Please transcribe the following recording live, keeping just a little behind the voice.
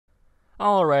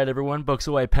Alright everyone, books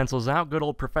away, pencils out, good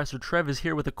old Professor Trev is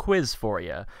here with a quiz for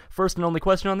you. First and only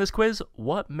question on this quiz,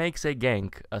 what makes a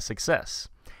gank a success?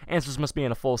 Answers must be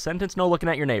in a full sentence, no looking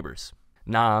at your neighbors.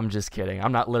 Nah, I'm just kidding.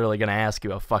 I'm not literally gonna ask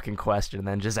you a fucking question and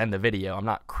then just end the video. I'm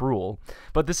not cruel.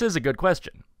 But this is a good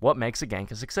question. What makes a gank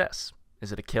a success?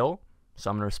 Is it a kill?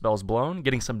 Summoner spells blown?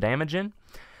 Getting some damage in?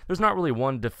 There's not really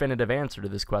one definitive answer to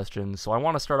this question, so I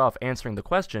want to start off answering the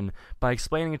question by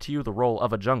explaining to you the role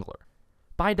of a jungler.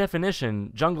 By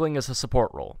definition, jungling is a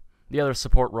support role. The other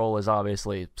support role is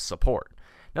obviously support.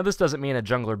 Now this doesn't mean a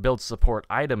jungler builds support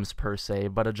items per se,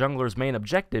 but a jungler's main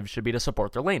objective should be to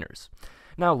support their laners.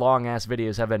 Now long-ass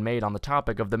videos have been made on the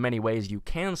topic of the many ways you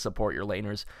can support your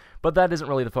laners, but that isn't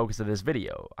really the focus of this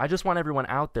video. I just want everyone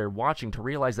out there watching to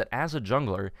realize that as a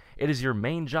jungler, it is your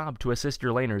main job to assist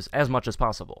your laners as much as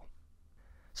possible.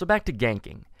 So back to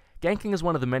ganking. Ganking is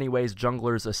one of the many ways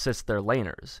junglers assist their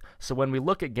laners, so when we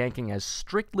look at ganking as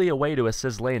strictly a way to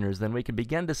assist laners, then we can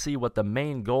begin to see what the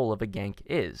main goal of a gank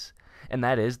is, and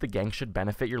that is the gank should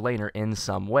benefit your laner in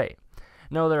some way.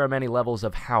 Now there are many levels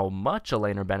of how much a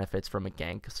laner benefits from a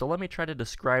gank, so let me try to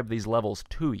describe these levels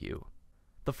to you.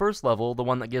 The first level, the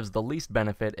one that gives the least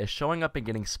benefit, is showing up and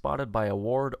getting spotted by a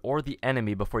ward or the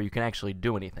enemy before you can actually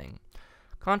do anything.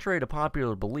 Contrary to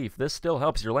popular belief, this still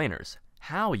helps your laners.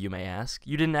 How, you may ask?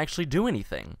 You didn't actually do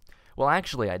anything. Well,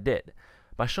 actually I did.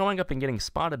 By showing up and getting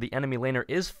spotted, the enemy laner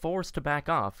is forced to back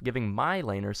off, giving my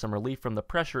laner some relief from the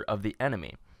pressure of the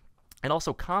enemy. It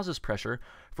also causes pressure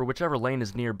for whichever lane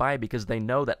is nearby because they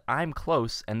know that I'm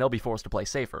close and they'll be forced to play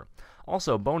safer.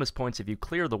 Also, bonus points if you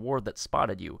clear the ward that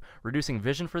spotted you, reducing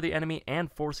vision for the enemy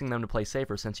and forcing them to play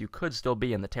safer since you could still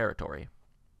be in the territory.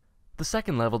 The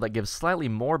second level that gives slightly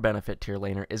more benefit to your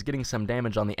laner is getting some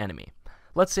damage on the enemy.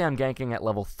 Let's say I'm ganking at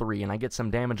level 3 and I get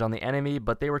some damage on the enemy,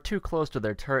 but they were too close to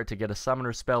their turret to get a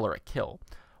summoner spell or a kill.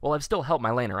 Well, I've still helped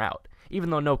my laner out. Even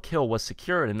though no kill was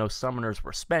secured and no summoners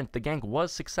were spent, the gank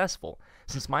was successful.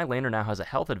 Since my laner now has a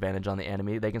health advantage on the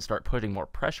enemy, they can start putting more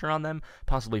pressure on them,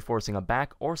 possibly forcing a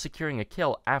back or securing a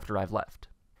kill after I've left.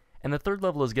 And the third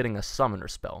level is getting a summoner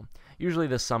spell. Usually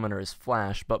this summoner is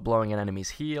flash, but blowing an enemy's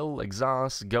heal,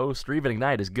 exhaust, ghost, or even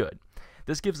ignite is good.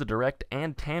 This gives a direct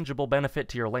and tangible benefit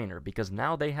to your laner because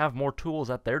now they have more tools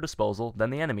at their disposal than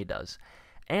the enemy does.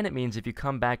 And it means if you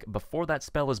come back before that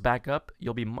spell is back up,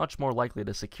 you'll be much more likely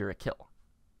to secure a kill.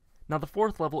 Now the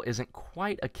fourth level isn't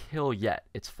quite a kill yet,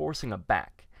 it's forcing a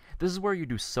back. This is where you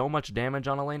do so much damage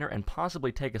on a laner and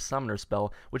possibly take a summoner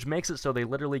spell, which makes it so they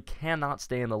literally cannot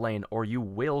stay in the lane or you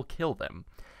will kill them.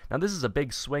 Now this is a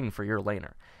big swing for your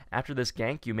laner. After this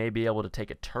gank, you may be able to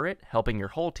take a turret, helping your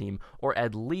whole team, or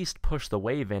at least push the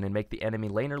wave in and make the enemy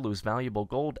laner lose valuable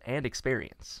gold and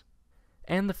experience.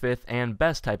 And the fifth and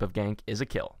best type of gank is a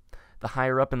kill. The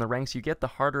higher up in the ranks you get, the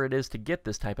harder it is to get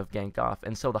this type of gank off,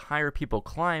 and so the higher people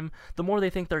climb, the more they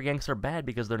think their ganks are bad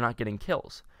because they're not getting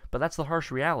kills. But that's the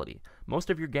harsh reality. Most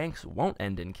of your ganks won't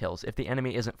end in kills if the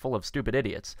enemy isn't full of stupid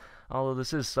idiots. Although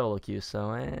this is solo queue,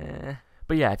 so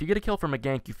But yeah, if you get a kill from a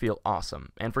gank, you feel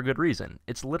awesome, and for good reason.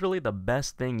 It's literally the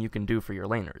best thing you can do for your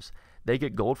laners. They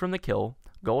get gold from the kill,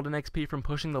 gold and XP from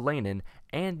pushing the lane in,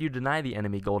 and you deny the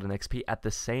enemy gold and XP at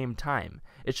the same time.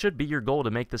 It should be your goal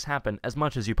to make this happen as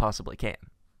much as you possibly can.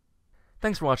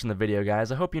 Thanks for watching the video,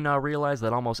 guys. I hope you now realize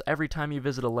that almost every time you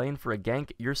visit a lane for a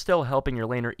gank, you're still helping your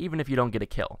laner even if you don't get a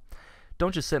kill.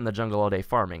 Don't just sit in the jungle all day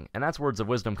farming, and that's words of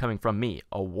wisdom coming from me,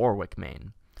 a Warwick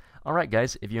main. Alright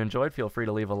guys, if you enjoyed, feel free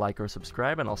to leave a like or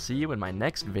subscribe, and I'll see you in my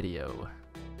next video.